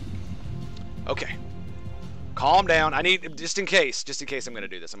 Okay. Calm down. I need, just in case I'm gonna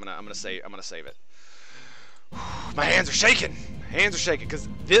do this. I'm gonna save it. My hands are shaking. Hands are shaking because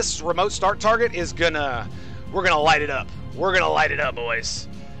this remote start target is we're gonna light it up. We're gonna light it up, boys.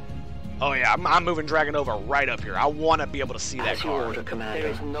 Oh yeah, I'm moving Dragonova right up here. I want to be able to see that car. Order, Commander.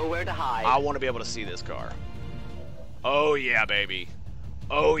 There is nowhere to hide. I want to be able to see this car. Oh yeah, baby.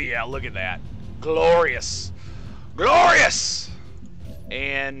 Oh yeah, look at that. Glorious. Glorious!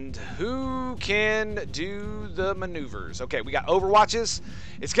 And who can do the maneuvers? Okay, we got overwatches.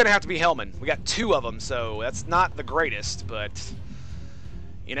 It's going to have to be Hellman. We got 2 of them, so that's not the greatest, but,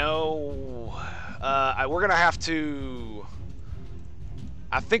 you know, we're going to have to...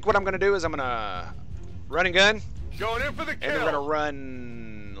 I think what I'm going to do is I'm going to run and gun. Going in for the kill. And we're going to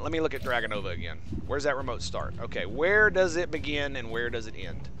run... Let me look at Dragonova again. Where's that remote start? Okay, where does it begin and where does it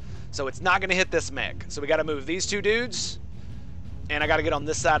end? So it's not going to hit this mech. So we got to move these 2 dudes. And I got to get on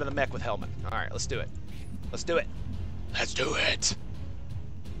this side of the mech with Hellman. All right, let's do it. Let's do it. Let's do it.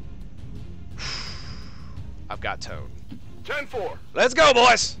 I've got tone. 10-4. Let's go,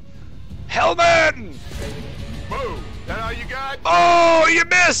 boys. Hellman! Move. That all you got? Oh, you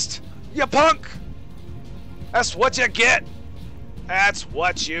missed! You punk! That's what you get. That's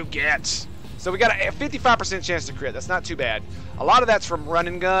what you get. So we got a 55% chance to crit. That's not too bad. A lot of that's from run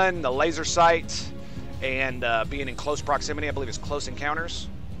and gun, the laser sight, and being in close proximity. I believe it's close encounters.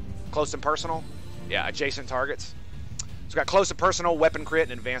 Close and personal. Yeah, adjacent targets. So we got close and personal, weapon crit,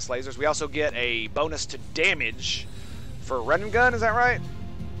 and advanced lasers. We also get a bonus to damage for run and gun. Is that right?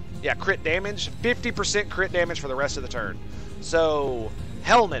 Yeah, crit damage. 50% crit damage for the rest of the turn. So,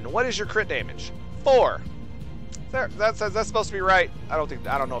 Hellman, what is your crit damage? 4. That's supposed to be right. I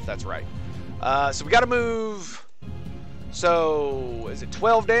don't know if that's right. So we got to move. So, is it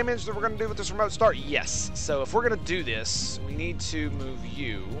 12 damage that we're going to do with this remote start? Yes. So, if we're going to do this, we need to move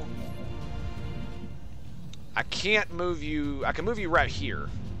you. I can't move you. I can move you right here.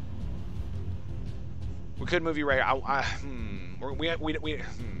 We could move you right here. Wait,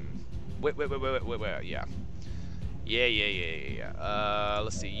 yeah. Yeah.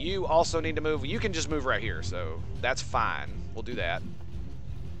 Let's see. You also need to move. You can just move right here, so that's fine. We'll do that.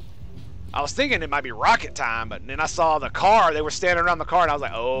 I was thinking it might be rocket time, but then I saw the car. They were standing around the car, and I was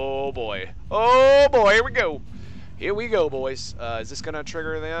like, oh, boy. Oh, boy. Here we go. Here we go, boys. Is this going to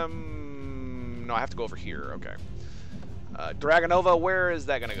trigger them? No, I have to go over here. Okay. Dragonova, where is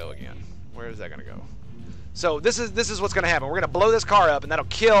that going to go again? Where is that going to go? So this is what's going to happen. We're going to blow this car up, and that'll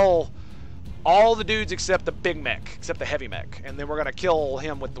kill all the dudes except the big mech, except the heavy mech. And then we're going to kill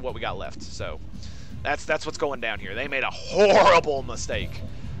him with what we got left. So that's what's going down here. They made a horrible mistake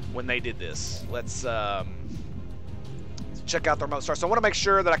when they did this. Let's check out the remote start. So I want to make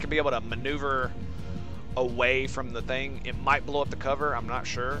sure that I can be able to maneuver away from the thing. It might blow up the cover. I'm not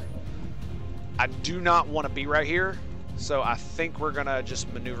sure. I do not want to be right here. So I think we're going to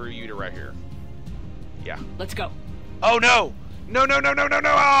just maneuver you to right here. Yeah. Let's go. Oh, no. No.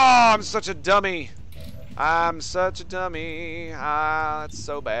 Oh, I'm such a dummy. I'm such a dummy. Ah, that's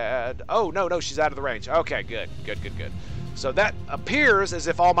so bad. Oh, no. She's out of the range. Okay, good. So that appears as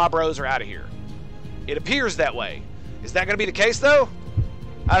if all my bros are out of here. It appears that way. Is that going to be the case, though?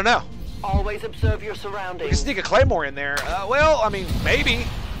 I don't know. Always observe your We surroundings. can sneak a claymore in there. Well, I mean, maybe.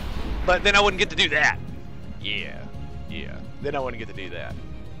 But then I wouldn't get to do that. Yeah. Then I wouldn't get to do that.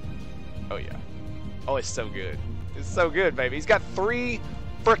 Oh, yeah. Oh, it's so good. It's so good, baby. He's got 3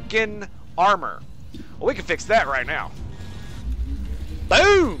 frickin' armor. Well, we can fix that right now.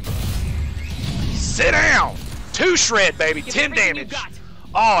 Boom! Sit down! 2 shred, baby. 10 damage.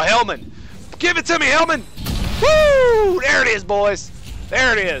 Oh, Hellman. Give it to me, Hellman! Woo! There it is, boys.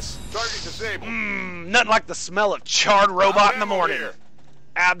 There it is. Target disabled. Nothing like the smell of charred robot in the morning.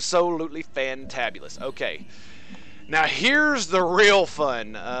 Absolutely fantabulous. Okay. Now, here's the real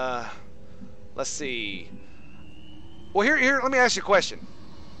fun. Let's see. Well, here, let me ask you a question.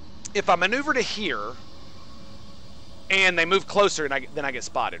 If I maneuver to here, and they move closer, and then I get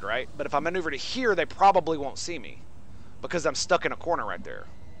spotted, right? But if I maneuver to here, they probably won't see me because I'm stuck in a corner right there.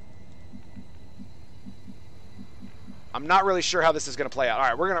 I'm not really sure how this is going to play out.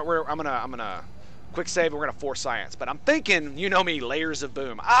 All right, I'm gonna quick save. We're gonna force science, but I'm thinking, you know me, layers of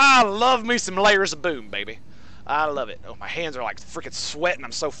boom. I love me some layers of boom, baby. I love it. Oh, my hands are like freaking sweating.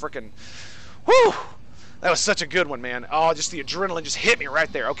 I'm so freaking. Whew! That was such a good one, man. Oh, just the adrenaline just hit me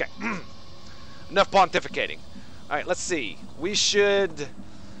right there. Okay. Enough pontificating. All right, let's see. We should...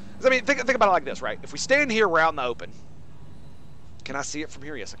 I mean, think about it like this, right? If we stand here, we're out in the open. Can I see it from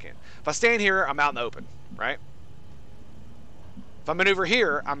here? Yes, I can. If I stand here, I'm out in the open, right? If I maneuver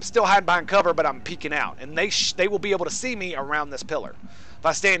here, I'm still hiding behind cover, but I'm peeking out. And they will be able to see me around this pillar. If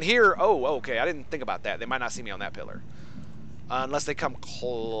I stand here... Oh, okay. I didn't think about that. They might not see me on that pillar. Unless they come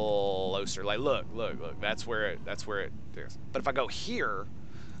closer. Like, look. That's where it is. But if I go here,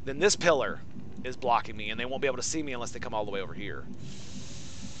 then this pillar is blocking me, and they won't be able to see me unless they come all the way over here.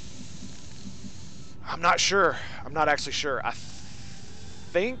 I'm not sure. I'm not actually sure. I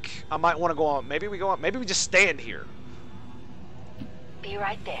think I might want to go on. Maybe we go on. Maybe we just stand here. Be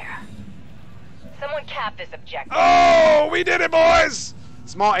right there. Someone cap this objective. Oh, we did it, boys!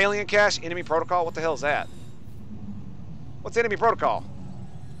 Small alien cache, enemy protocol. What the hell is that? What's enemy protocol?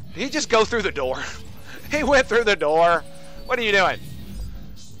 Did he just go through the door? He went through the door. What are you doing?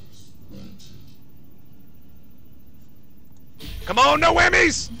 Come on, no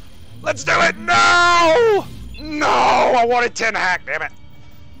whammies! Let's do it! No! No! I wanted 10 hack, damn it.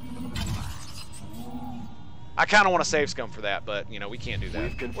 I kind of want to save scum for that, but, you know, we can't do that.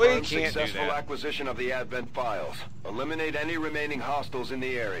 We've confirmed We can't do successful that. acquisition of the Advent files. Eliminate any remaining hostiles in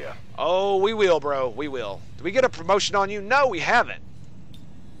the area. Oh, we will, bro. We will. Did we get a promotion on you? No, we haven't.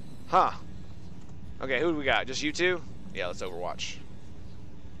 Huh. Okay, who do we got? Just you two? Yeah, let's Overwatch.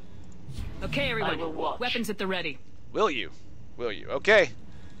 Okay, I will everyone. watch. Weapons at the ready. Will you? Will you? Okay.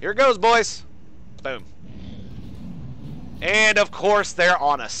 Here it goes, boys. Boom. And, of course, they're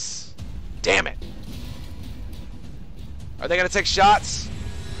on us. Damn it. Are they going to take shots?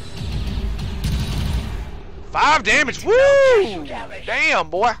 5 damage. Woo! Damn,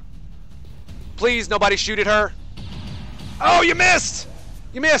 boy. Please, nobody shoot at her. Oh, you missed!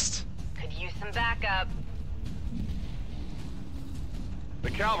 You missed! Could use some backup.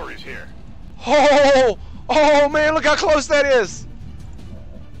 The cavalry's here. Oh! Oh, man, look how close that is.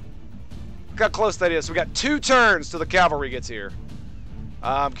 Look how close that is. We got 2 turns till the cavalry gets here.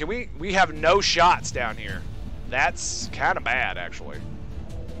 Can we have no shots down here. That's kind of bad, actually.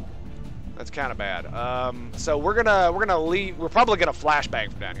 That's kind of bad. So we're gonna leave. We're probably gonna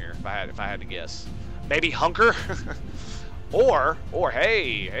flashbang from down here if I had to guess. Maybe hunker, or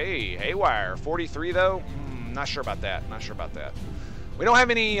hey, haywire. 43 though. Not sure about that. Not sure about that. We don't have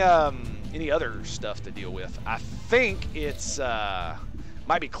any other stuff to deal with. I think it's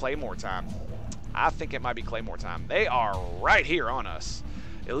might be Claymore time. I think it might be Claymore time. They are right here on us.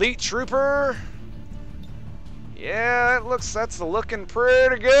 Elite Trooper. Yeah, that's looking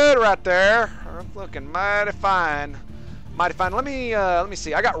pretty good right there. That's looking mighty fine. Mighty fine. Let me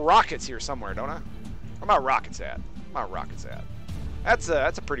see. I got rockets here somewhere, don't I? Where my rockets at? Where my rockets at?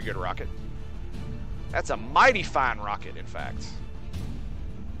 That's a pretty good rocket. That's a mighty fine rocket, in fact.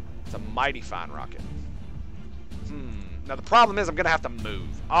 It's a mighty fine rocket. Now the problem is I'm gonna have to move.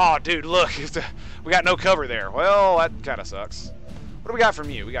 Oh, dude, look, we got no cover there. Well, that kind of sucks. What do we got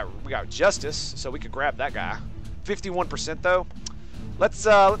from you? We got Justice, so we could grab that guy. 51% though. Let's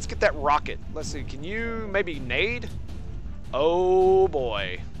get that rocket. Let's see. Can you maybe nade? Oh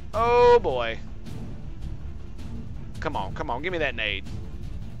boy. Oh boy. Come on. Give me that nade.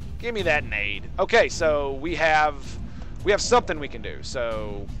 Give me that nade. Okay, so we have something we can do.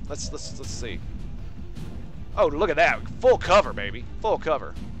 So let's see. Oh, look at that. Full cover, baby. Full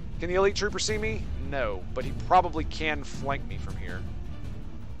cover. Can the Elite Trooper see me? No, but he probably can flank me from here.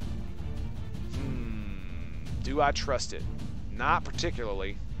 Do I trust it? Not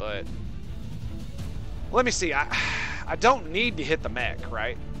particularly, but let me see. I don't need to hit the mech,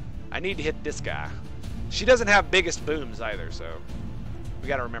 right? I need to hit this guy. She doesn't have biggest booms either, so we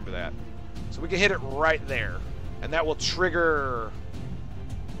got to remember that. So we can hit it right there, and that will trigger...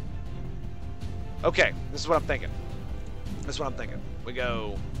 Okay, this is what I'm thinking. This is what I'm thinking. We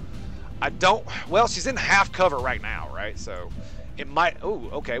go... I don't... Well, she's in half cover right now, right? So it might... Oh,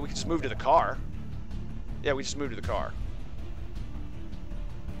 okay, we can just move to the car. Yeah, we just moved to the car.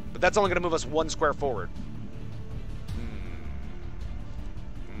 But that's only going to move us 1 square forward.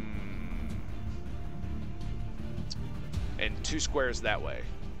 And 2 squares that way.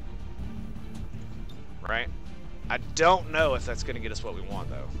 Right? I don't know if that's going to get us what we want,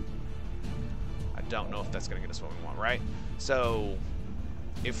 though. I don't know if that's going to get us what we want, right? So,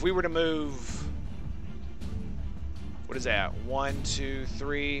 if we were to move... What is that? 1, 2,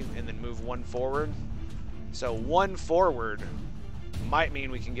 3, and then move 1 forward. So 1 forward might mean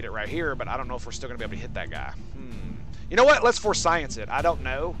we can get it right here, but I don't know if we're still going to be able to hit that guy. You know what? Let's force science it. I don't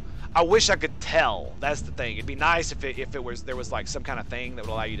know. I wish I could tell. That's the thing. It'd be nice if there was like some kind of thing that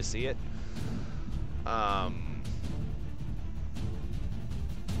would allow you to see it.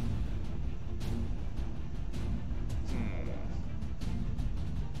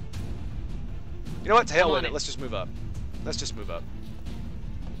 You know what? To hell with it. Let's just move up. Let's just move up.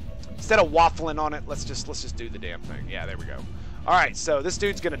 Instead of waffling on it, let's just do the damn thing. Yeah, there we go. All right, so this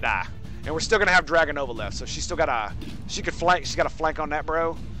dude's gonna die, and we're still gonna have Dragonova left. So she's still got a she got a flank on that,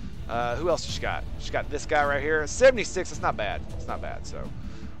 bro. Who else has she got? She's got this guy right here. 76. It's not bad. It's not bad. So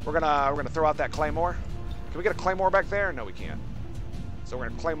we're gonna throw out that claymore. Can we get a claymore back there? No, we can't. So we're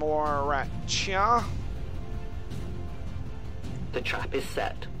gonna claymore right here. The trap is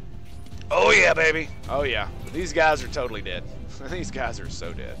set. Oh yeah, baby. Oh yeah. These guys are totally dead. These guys are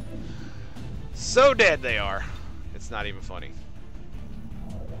so dead. So dead they are. It's not even funny.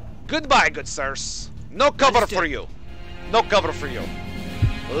 Goodbye, good sirs. No cover for you. No cover for you.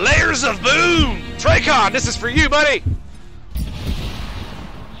 Layers of boom! Tracon, this is for you, buddy!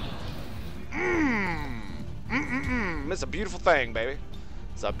 It's a beautiful thing, baby.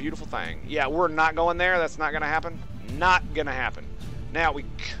 It's a beautiful thing. Yeah, we're not going there. That's not going to happen. Not going to happen. Now, we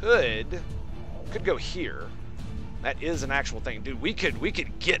could go here. That is an actual thing. Dude, we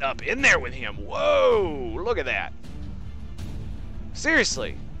could get up in there with him. Whoa! Look at that.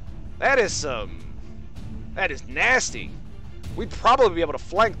 Seriously. That is nasty. We'd probably be able to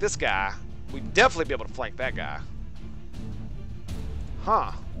flank this guy. We'd definitely be able to flank that guy.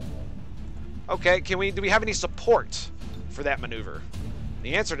 Huh. Okay, do we have any support for that maneuver?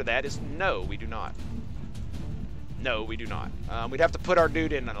 The answer to that is no, we do not. No, we do not. We'd have to put our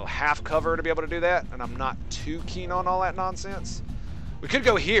dude in a half cover to be able to do that, and I'm not too keen on all that nonsense. We could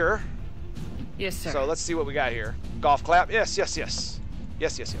go here. Yes, sir. So let's see what we got here. Golf clap. Yes, yes, yes.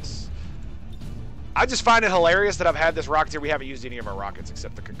 Yes, yes, yes. I just find it hilarious that I've had this rocketeer. We haven't used any of our rockets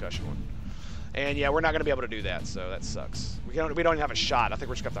except the concussion one. And yeah, we're not going to be able to do that, so that sucks. We don't even have a shot. I think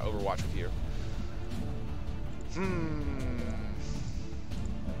we're just going to have to overwatch with you.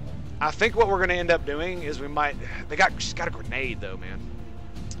 I think what we're going to end up doing is she's got a grenade though, man.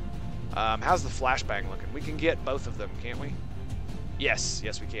 How's the flashbang looking? We can get both of them, can't we? Yes,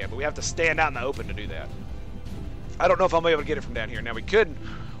 yes we can, but we have to stand out in the open to do that. I don't know if I'll be able to get it from down here. Now we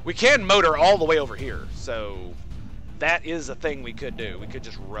can motor all the way over here, so that is a thing we could do. We could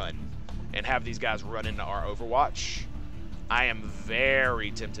just run and have these guys run into our overwatch. I am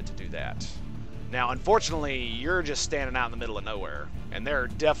very tempted to do that. Now, unfortunately, you're just standing out in the middle of nowhere, and they're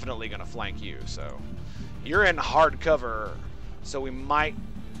definitely going to flank you, so you're in hard cover, so we might...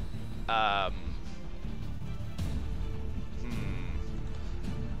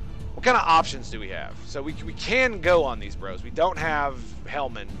 What kind of options do we have? So we can go on these bros. We don't have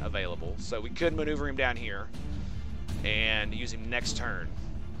Hellman available, so we could maneuver him down here and use him next turn,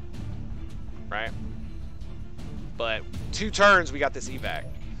 right? But 2 turns, we got this evac.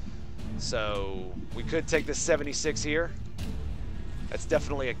 So we could take this 76 here. That's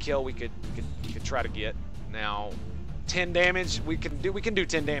definitely a kill we could try to get. Now, 10 damage, we can do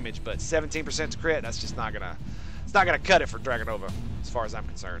 10 damage, but 17% to crit, that's just not gonna cut it for Dragonova, as far as I'm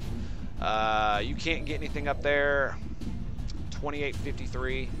concerned. You can't get anything up there.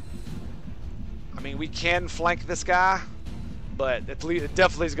 2853. I mean, we can flank this guy, but it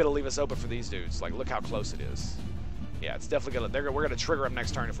definitely is gonna leave us open for these dudes. Like, look how close it is. Yeah, it's definitely we're gonna trigger him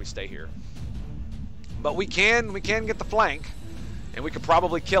next turn if we stay here. But we can get the flank, and we could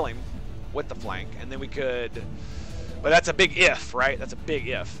probably kill him with the flank, and then we could. But that's a big if, right? That's a big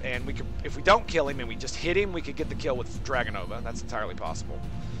if. And we could, if we don't kill him and we just hit him, we could get the kill with Dragonova. That's entirely possible.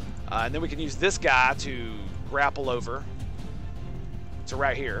 And then we can use this guy to grapple over to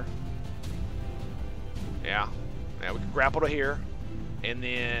right here. Yeah, we can grapple to here. And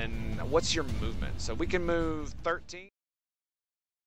then, what's your movement? So we can move 13.